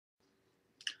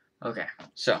Okay,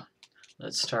 so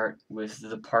let's start with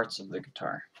the parts of the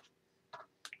guitar.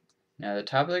 Now the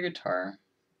top of the guitar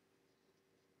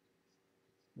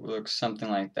looks something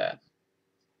like that,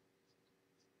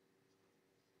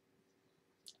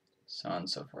 so on and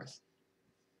so forth.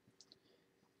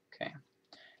 Okay,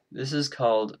 this is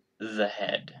called the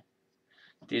head.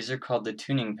 These are called the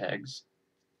tuning pegs.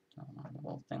 Oh, the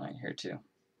little thing right here too.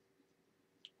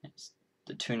 It's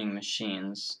the tuning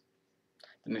machines.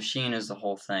 The machine is the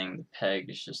whole thing. The peg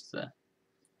is just the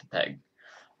peg.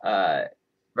 Uh,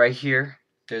 right here,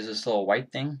 there's this little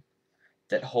white thing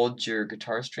that holds your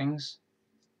guitar strings.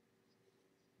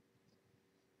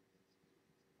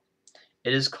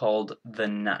 It is called the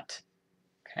nut.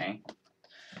 Okay,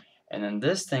 and then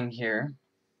this thing here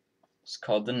is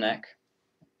called the neck.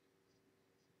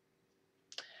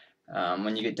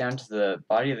 When you get down to the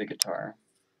body of the guitar,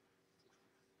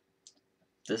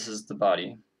 this is the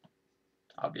body,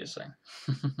 obviously.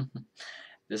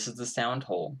 This is the sound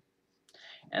hole,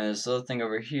 and this little thing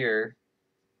over here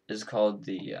is called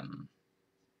the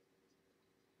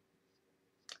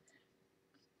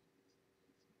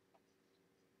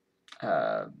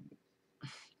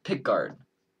pick guard.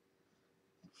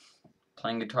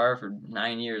 Playing guitar for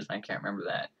 9 years, and I can't remember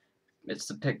that. It's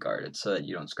the pick guard. It's so that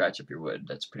you don't scratch up your wood.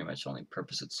 That's pretty much the only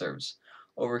purpose it serves.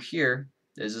 Over here,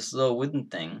 there's this little wooden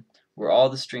thing where all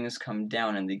the strings come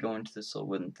down and they go into this little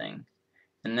wooden thing.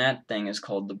 And that thing is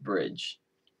called the bridge.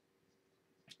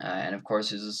 And of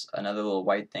course, there's another little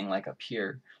white thing like up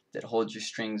here that holds your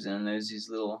strings in. And there's these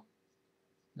little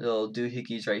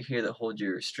doohickeys right here that hold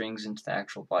your strings into the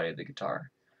actual body of the guitar.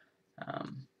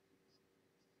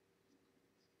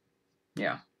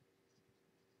 Yeah,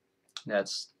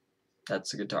 that's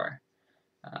the guitar.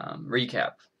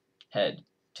 Recap: head,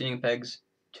 tuning pegs,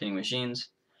 tuning machines,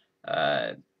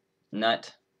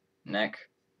 nut, neck,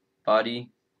 body,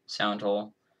 sound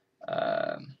hole,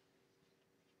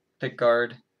 pick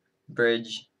guard,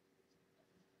 bridge.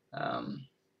 I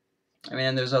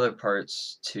mean, there's other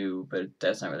parts too, but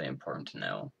that's not really important to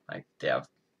know. Like, they have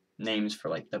names for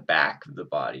like the back of the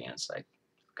body, and it's like,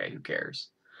 okay, who cares?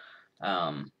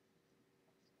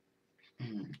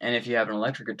 And if you have an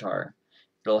electric guitar,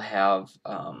 it'll have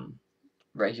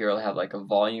right here, it'll have like a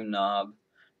volume knob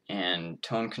and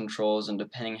tone controls, and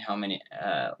depending how many,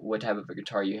 what type of a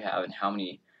guitar you have and how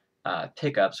many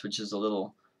pickups, which is the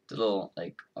little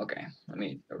like, okay, let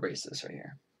me erase this right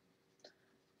here.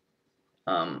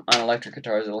 On electric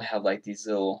guitars, it'll have like these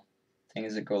little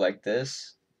things that go like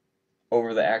this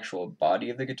over the actual body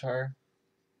of the guitar.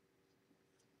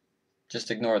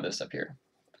 Just ignore this up here.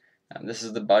 This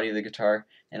is the body of the guitar,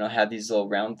 and it'll have these little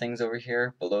round things over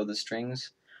here below the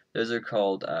strings. Those are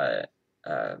called, I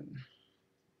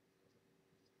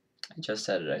just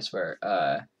said it, I swear.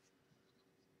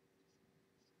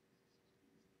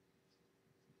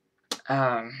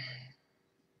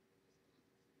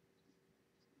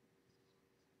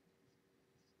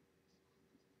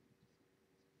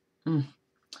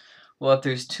 Well, if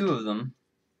there's two of them,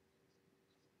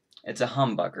 it's a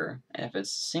humbucker, and if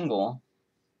it's single,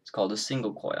 it's called a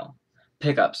single coil.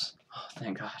 Pickups. Oh,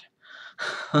 thank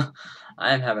God.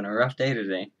 I'm having a rough day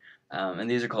today. And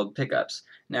these are called pickups.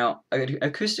 Now,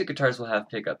 acoustic guitars will have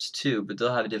pickups too, but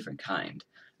they'll have a different kind.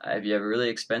 If you have a really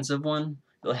expensive one,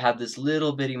 they'll have this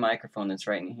little bitty microphone that's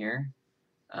right in here,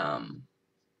 and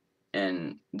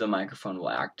the microphone will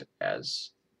act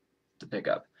as the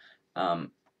pickup.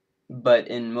 But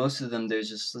in most of them, there's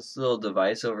just this little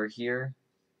device over here,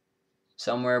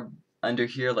 somewhere under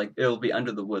here, like it'll be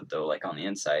under the wood though, like on the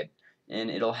inside, and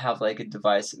it'll have like a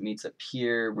device that meets up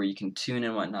here where you can tune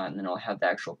and whatnot, and then it'll have the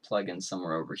actual plug-in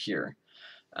somewhere over here.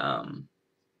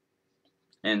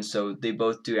 And so they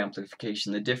both do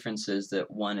amplification. The difference is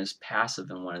that one is passive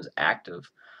and one is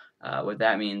active. What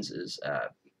that means is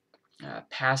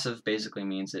passive basically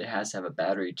means that it has to have a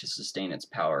battery to sustain its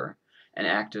power. An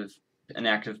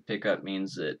active pickup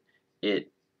means that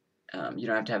it you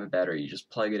don't have to have a battery. You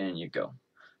just plug it in and you go.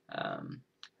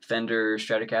 Fender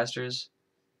Stratocasters,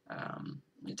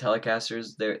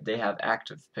 Telecasters, they have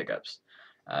active pickups.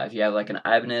 If you have like an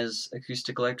Ibanez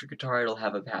acoustic electric guitar, it'll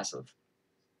have a passive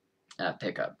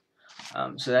pickup.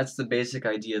 So that's the basic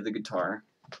idea of the guitar.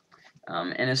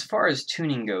 And as far as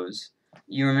tuning goes,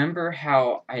 you remember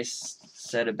how I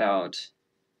said about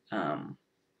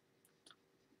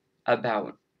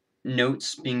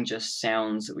notes being just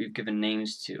sounds that we've given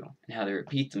names to and how they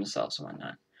repeat themselves and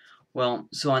whatnot. Well,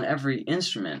 so on every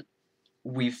instrument,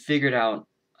 we've figured out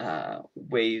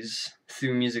ways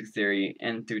through music theory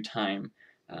and through time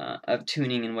of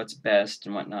tuning and what's best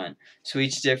and whatnot. So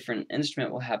each different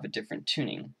instrument will have a different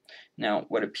tuning. Now,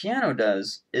 what a piano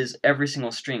does is every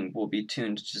single string will be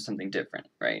tuned to something different,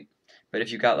 right? But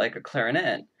if you got like a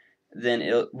clarinet, then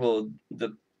it will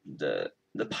the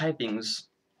pipings,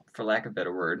 for lack of a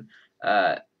better word,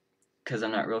 because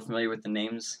I'm not real familiar with the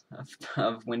names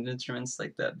of wind instruments,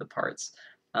 like the parts.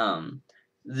 Um,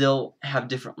 they'll have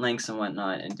different lengths and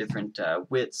whatnot, and different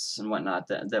widths and whatnot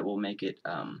that will make it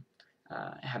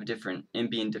have different and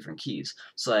be in different keys.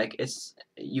 So like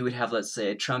you would have, let's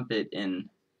say, a trumpet in,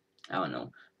 I don't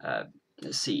know,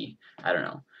 C, I don't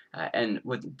know, and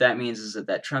what that means is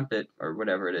that trumpet or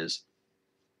whatever it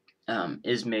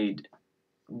is made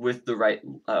with the right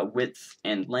width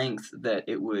and length that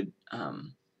it would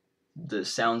the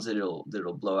sounds that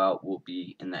it'll blow out will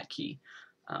be in that key.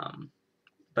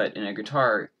 But in a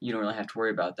guitar, you don't really have to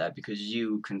worry about that because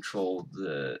you control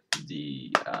the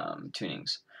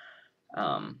tunings.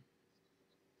 I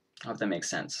hope that makes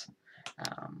sense.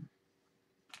 Um,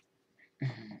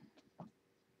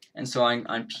 and so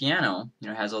on piano,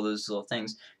 it has all those little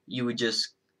things. You would just,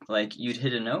 like, you'd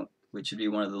hit a note, which would be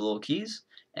one of the little keys,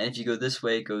 and if you go this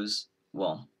way, it goes,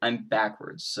 well, I'm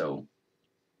backwards, so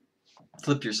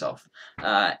flip yourself.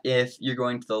 If you're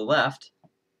going to the left,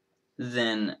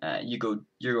 then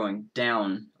you're going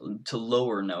down to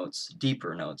lower notes,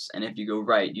 deeper notes, and if you go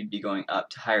right, you'd be going up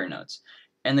to higher notes.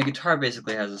 And the guitar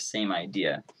basically has the same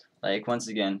idea. Like, once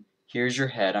again, here's your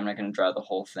head. I'm not going to draw the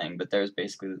whole thing, but there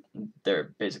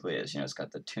basically is. It's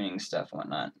got the tuning stuff and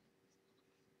whatnot.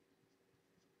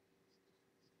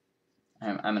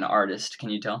 I'm an artist,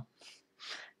 can you tell?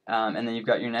 And then you've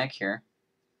got your neck here,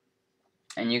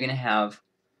 and you're going to have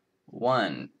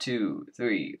 1, 2,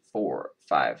 3, 4,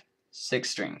 5, 6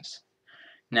 strings.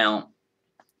 Now,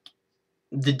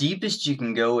 the deepest you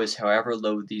can go is however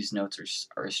low these notes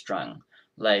are strung.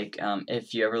 Like,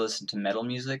 if you ever listen to metal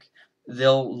music,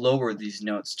 they'll lower these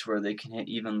notes to where they can hit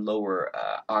even lower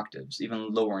octaves,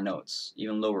 even lower notes,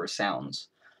 even lower sounds.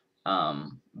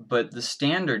 But the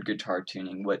standard guitar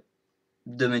tuning, what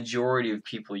the majority of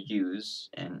people use,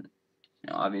 and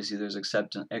obviously there's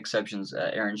exceptions.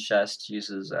 Aaron Shest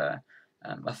uses a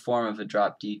form of a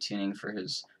drop D tuning for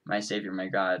his "My Savior, My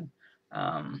God,"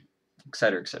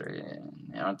 etc., etc.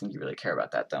 I don't think you really care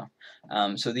about that though.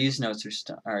 So these notes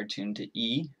are tuned to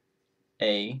E,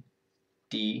 A,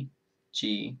 D,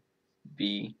 G,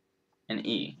 B, and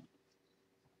E.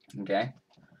 Okay.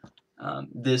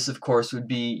 This, of course, would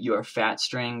be your fat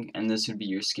string, and this would be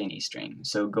your skinny string.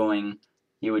 So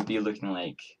it would be looking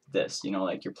like this,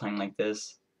 like you're playing like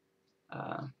this.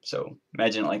 So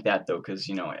imagine it like that, though, because,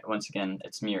 once again,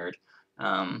 it's mirrored.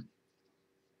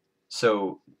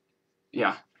 So,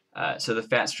 yeah. So the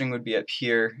fat string would be up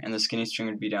here, and the skinny string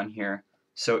would be down here.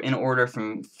 So in order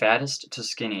from fattest to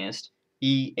skinniest,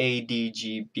 E, A, D,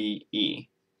 G, B, E.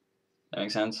 That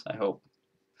makes sense? I hope.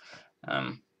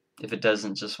 If it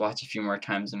doesn't, just watch a few more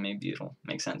times and maybe it'll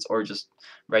make sense. Or just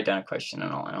write down a question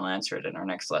and I'll answer it in our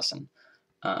next lesson.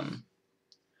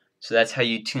 So that's how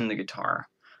you tune the guitar.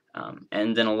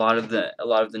 And then a lot of the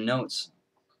notes.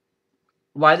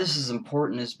 Why this is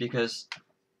important is because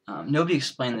nobody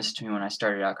explained this to me when I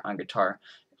started out on guitar.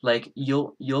 Like,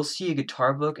 you'll see a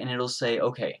guitar book and it'll say,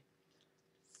 okay,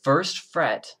 first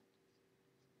fret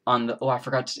on the. Oh, I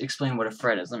forgot to explain what a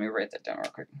fret is. Let me write that down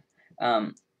real quick.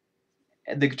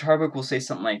 The guitar book will say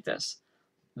something like this: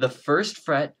 the first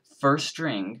fret, first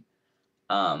string,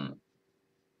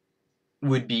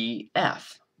 would be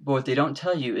F. But what they don't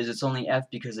tell you is it's only F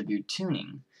because of your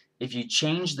tuning. If you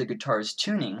change the guitar's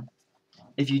tuning,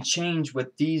 if you change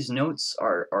what these notes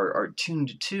are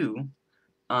tuned to,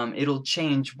 it'll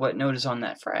change what note is on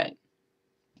that fret.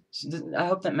 So I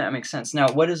hope that makes sense.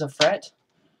 Now, what is a fret?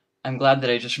 I'm glad that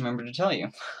I just remembered to tell you.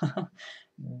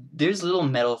 There's little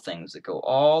metal things that go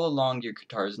all along your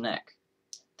guitar's neck.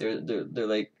 They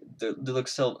look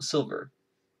silver,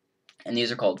 and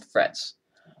these are called frets.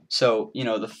 So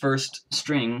the first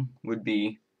string would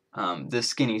be the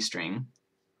skinny string.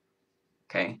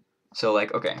 Okay, so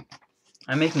okay,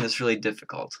 I'm making this really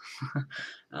difficult.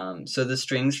 So the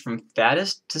strings from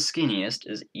fattest to skinniest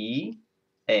is E,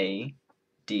 A,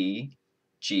 D,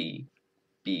 G,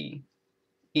 B,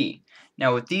 E.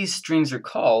 Now what these strings are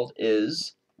called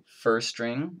is first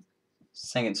string,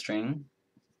 second string,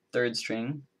 third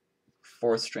string,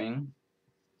 fourth string,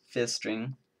 fifth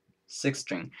string, sixth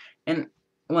string. And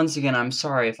once again, I'm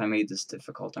sorry if I made this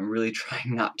difficult. I'm really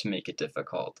trying not to make it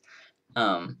difficult.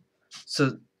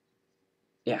 So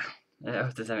yeah,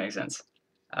 does that make sense?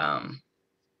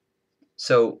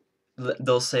 So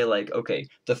they'll say okay,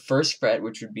 the first fret,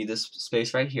 which would be this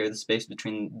space right here, the space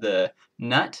between the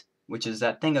nut, which is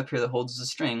that thing up here that holds the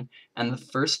string, and the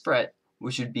first fret,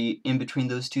 which would be in between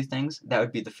those two things, that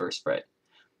would be the first fret.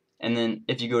 And then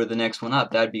if you go to the next one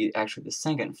up, that would be actually the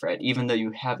second fret. Even though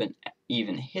you haven't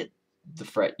even hit the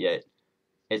fret yet,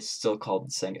 it's still called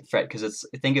the second fret because it's,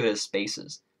 think of it as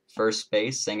spaces. First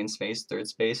space, second space, third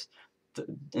space.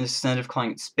 Instead of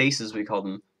calling it spaces, we call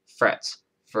them frets.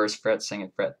 First fret,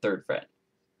 second fret, third fret.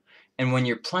 And when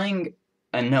you're playing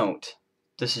a note,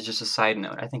 this is just a side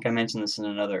note, I think I mentioned this in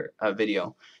another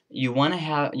video, you want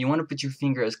to put your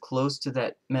finger as close to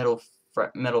that metal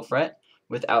fret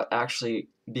without actually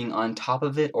being on top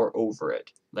of it or over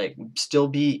it. Like, still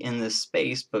be in this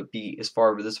space, but be as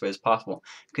far over this way as possible.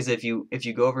 Because if you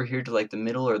go over here to like the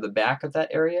middle or the back of that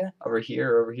area, over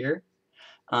here or over here,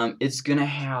 it's gonna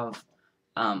have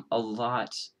a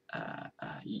lot.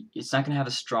 It's not gonna have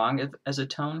as strong as a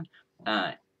tone,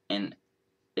 and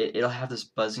it'll have this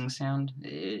buzzing sound.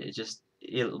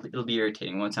 It'll be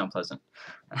irritating. It won't sound pleasant.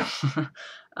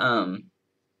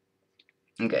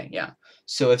 Okay, yeah.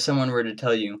 So if someone were to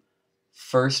tell you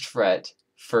first fret,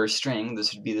 first string,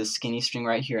 this would be the skinny string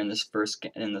right here in this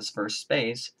first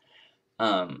space.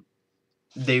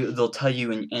 They'll tell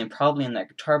you, and probably in that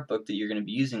guitar book that you're going to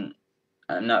be using.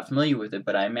 I'm not familiar with it,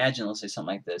 but I imagine they'll say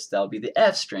something like this. That'll be the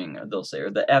F string, they'll say,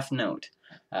 or the F note.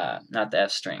 Not the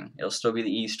F string. It'll still be the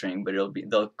E string, but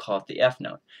they'll call it the F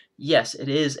note. Yes, it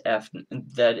is F.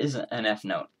 That is an F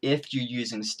note if you're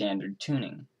using standard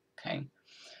tuning. Okay.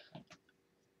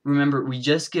 Remember, we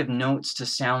just give notes to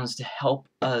sounds to help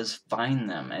us find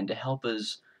them and to help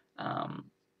us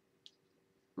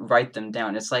write them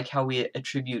down. It's like how we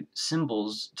attribute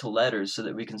symbols to letters so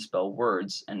that we can spell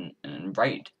words and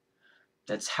write.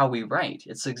 That's how we write.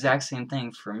 It's the exact same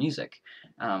thing for music.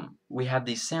 We have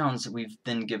these sounds that we've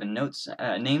then given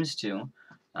names to.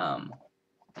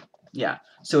 Yeah.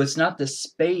 So it's not the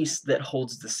space that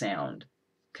holds the sound.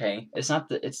 Okay. It's not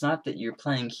that you're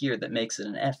playing here that makes it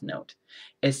an F note.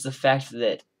 It's the fact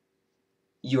that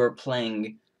you're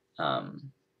playing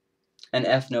an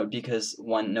F note because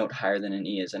one note higher than an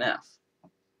E is an F.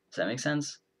 Does that make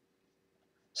sense?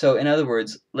 So in other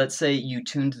words, let's say you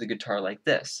tuned the guitar like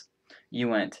this. You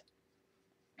went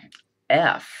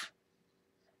F,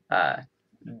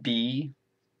 B,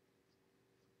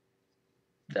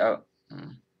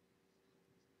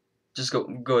 just go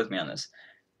with me on this.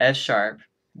 F sharp,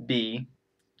 B,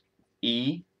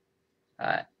 E,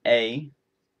 A,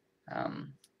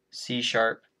 C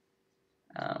sharp,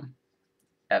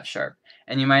 F sharp.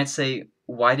 And you might say,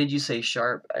 why did you say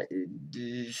sharp? I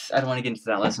don't want to get into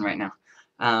that lesson right now.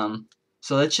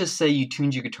 So let's just say you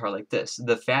tuned your guitar like this.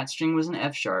 The fat string was an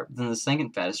F sharp, then the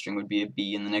second fattest string would be a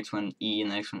B, and the next one E, and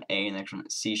the next one A, and the next one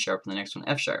C sharp, and the next one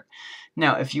F sharp.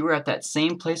 Now, if you were at that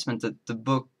same placement that the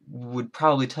book would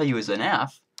probably tell you is an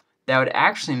F, that would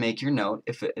actually make your note,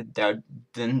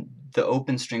 then the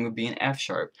open string would be an F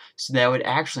sharp. So that would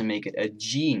actually make it a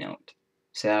G note.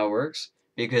 See how it works?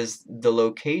 Because the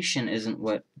location isn't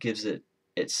what gives it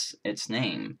its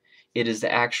name. It is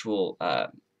the actual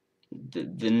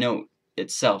the note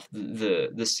itself,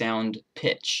 the sound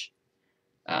pitch,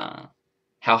 how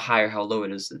high or how low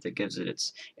it is that gives it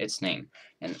its name.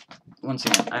 And once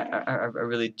again, I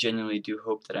really genuinely do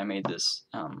hope that I made this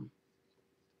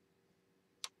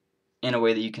in a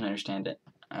way that you can understand it.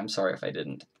 I'm sorry if I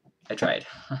didn't. I tried.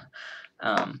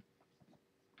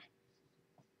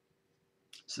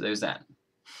 So there's that.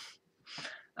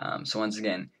 So once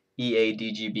again, E, A,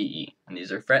 D, G, B, E, and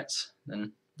these are frets,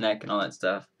 then neck, and all that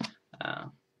stuff.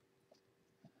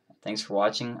 Thanks for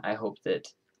watching. I hope that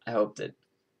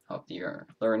you're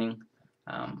learning.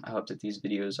 I hope that these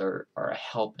videos are a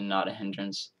help and not a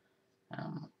hindrance.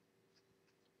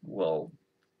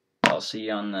 I'll see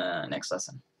you on the next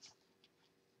lesson.